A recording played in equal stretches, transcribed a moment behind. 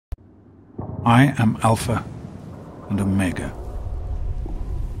I am Alpha and Omega,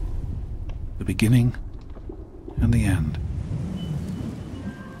 the beginning and the end.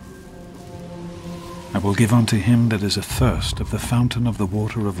 I will give unto him that is athirst of the fountain of the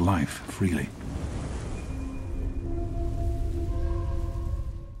water of life freely.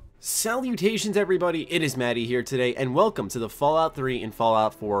 Salutations everybody, it is Matty here today, and welcome to the Fallout 3 and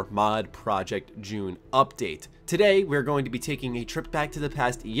Fallout 4 Mod Project June update. Today, we're going to be taking a trip back to the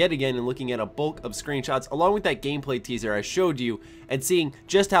past yet again and looking at a bulk of screenshots along with that gameplay teaser I showed you and seeing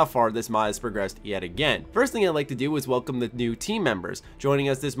just how far this mod has progressed yet again. First thing I'd like to do is welcome the new team members. Joining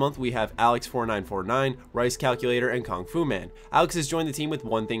us this month, we have Alex4949, Rice Calculator, and Kung Fu Man. Alex has joined the team with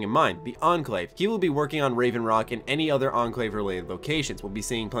one thing in mind, the Enclave. He will be working on Raven Rock and any other Enclave related locations. We'll be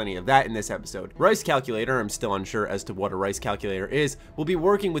seeing plenty of that in this episode. Rice Calculator, I'm still unsure as to what a Rice Calculator is, will be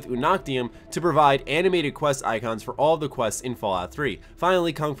working with Unoctium to provide animated quest icons for all the quests in Fallout 3.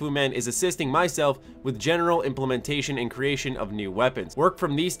 Finally, Kung Fu Man is assisting myself with general implementation and creation of new weapons. Work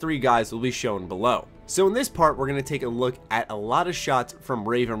from these three guys will be shown below. So in this part, we're going to take a look at a lot of shots from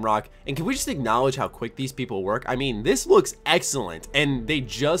Raven Rock, and can we just acknowledge how quick these people work? I mean, this looks excellent, and they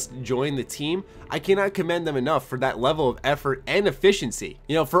just joined the team. I cannot commend them enough for that level of effort and efficiency.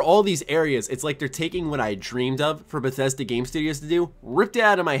 You know, for all these areas, it's like they're taking what I dreamed of for Bethesda Game Studios to do, ripped it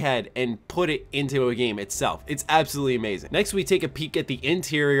out of my head, and put it into a game itself. It's absolutely amazing. Next, we take a peek at the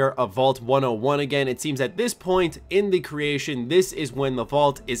interior of Vault 101 again. It seems at this point in the creation, this is when the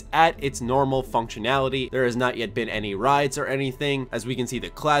vault is at its normal functionality. There has not yet been any riots or anything, as we can see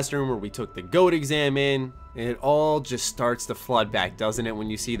the classroom where we took the GOAT exam in. And it all just starts to flood back, doesn't it, when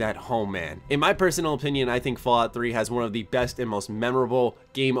you see that home man? In my personal opinion, I think Fallout 3 has one of the best and most memorable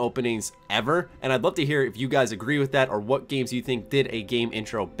game openings ever, and I'd love to hear if you guys agree with that or what games you think did a game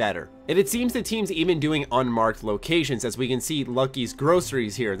intro better. And it seems the team's even doing unmarked locations, as we can see Lucky's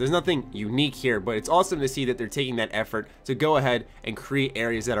Groceries here. There's nothing unique here, but it's awesome to see that they're taking that effort to go ahead and create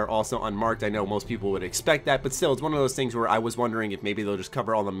areas that are also unmarked. I know most people would expect that, but still, it's one of those things where I was wondering if maybe they'll just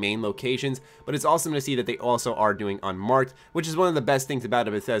cover all the main locations, but it's awesome to see that they also are doing unmarked, which is one of the best things about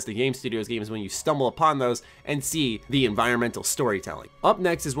a Bethesda Game Studios game, is when you stumble upon those and see the environmental storytelling. Up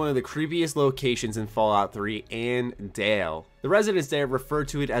next is one of the creepiest locations in Fallout 3, Andale. The residents there refer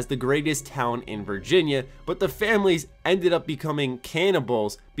to it as the greatest town in Virginia, but the families ended up becoming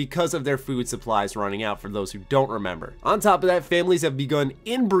cannibals because of their food supplies running out, for those who don't remember. On top of that, families have begun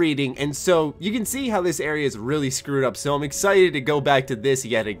inbreeding, and so you can see how this area is really screwed up, so I'm excited to go back to this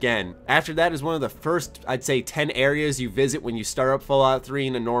yet again. After that is one of the first, I'd say, 10 areas you visit when you start up Fallout 3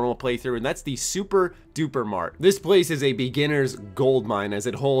 in a normal playthrough, and that's the Super Duper Mart. This place is a beginner's gold mine, as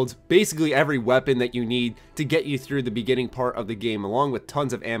it holds basically every weapon that you need to get you through the beginning part of the game, along with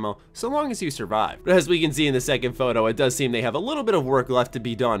tons of ammo, so long as you survive. But as we can see in the second photo, it does seem they have a little bit of work left to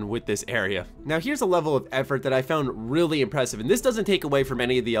be done with this area. Now here's a level of effort that I found really impressive, and this doesn't take away from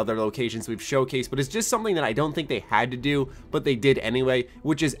any of the other locations we've showcased, but it's just something that I don't think they had to do, but they did anyway,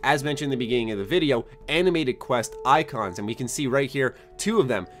 which is, as mentioned in the beginning of the video, animated quest icons, and we can see right here 2 of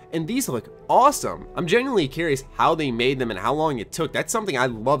them, and these look awesome. I'm genuinely curious how they made them and how long it took. That's something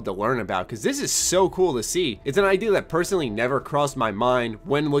I'd love to learn about, because this is so cool to see. It's an idea that personally never crossed my mind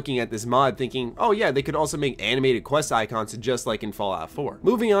when looking at this mod, thinking, oh yeah, they could also make animated quest icons just like in Fallout 4.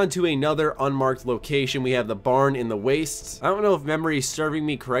 Moving on to another unmarked location, we have the barn in the wastes. I don't know if memory is serving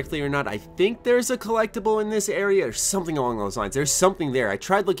me correctly or not. I think there's a collectible in this area or something along those lines. There's something there. I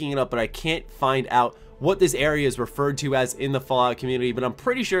tried looking it up, but I can't find out what this area is referred to as in the Fallout community, but I'm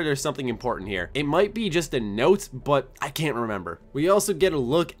pretty sure there's something important here. It might be just a note, but I can't remember. We also get a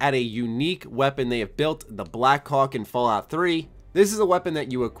look at a unique weapon they have built, the Black Hawk in Fallout 3. This is a weapon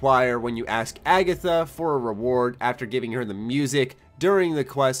that you acquire when you ask Agatha for a reward after giving her the music during the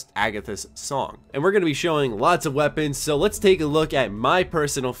quest Agatha's Song. And we're going to be showing lots of weapons, so let's take a look at my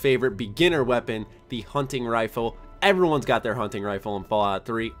personal favorite beginner weapon, the hunting rifle. Everyone's got their hunting rifle in Fallout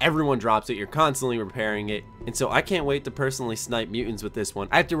 3. Everyone drops it. You're constantly repairing it. And so I can't wait to personally snipe mutants with this one.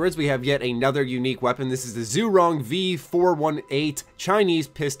 Afterwards, we have yet another unique weapon. This is the Zhurong V418 Chinese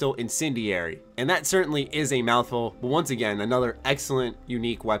Pistol Incendiary. And that certainly is a mouthful, but once again, another excellent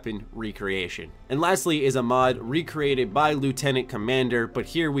unique weapon recreation. And lastly is a mod recreated by Lieutenant Commander, but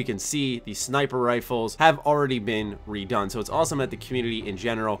here we can see the sniper rifles have already been redone. So it's awesome that the community in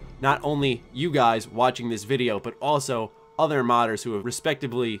general, not only you guys watching this video, but also other modders who have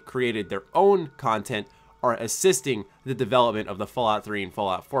respectively created their own content, are assisting the development of the Fallout 3 and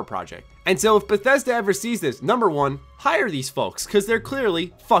Fallout 4 project. And so if Bethesda ever sees this, number one, hire these folks, because they're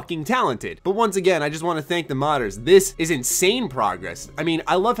clearly fucking talented. But once again, I just want to thank the modders. This is insane progress. I mean,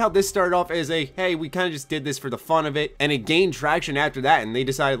 I love how this started off as a, hey, we kind of just did this for the fun of it, and it gained traction after that, and they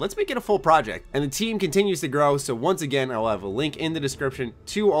decided, let's make it a full project. And the team continues to grow, so once again, I'll have a link in the description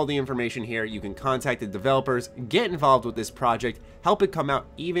to all the information here. You can contact the developers, get involved with this project, help it come out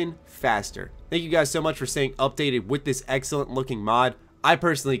even faster. Thank you guys so much for staying updated with this excellent looking mod. I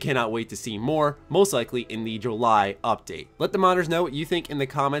personally cannot wait to see more, most likely in the July update. Let the modders know what you think in the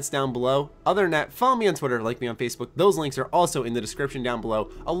comments down below. Other than that, follow me on Twitter, like me on Facebook. Those links are also in the description down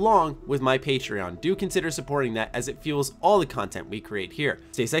below, along with my Patreon. Do consider supporting that as it fuels all the content we create here.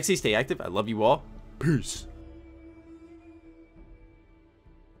 Stay sexy, stay active. I love you all. Peace.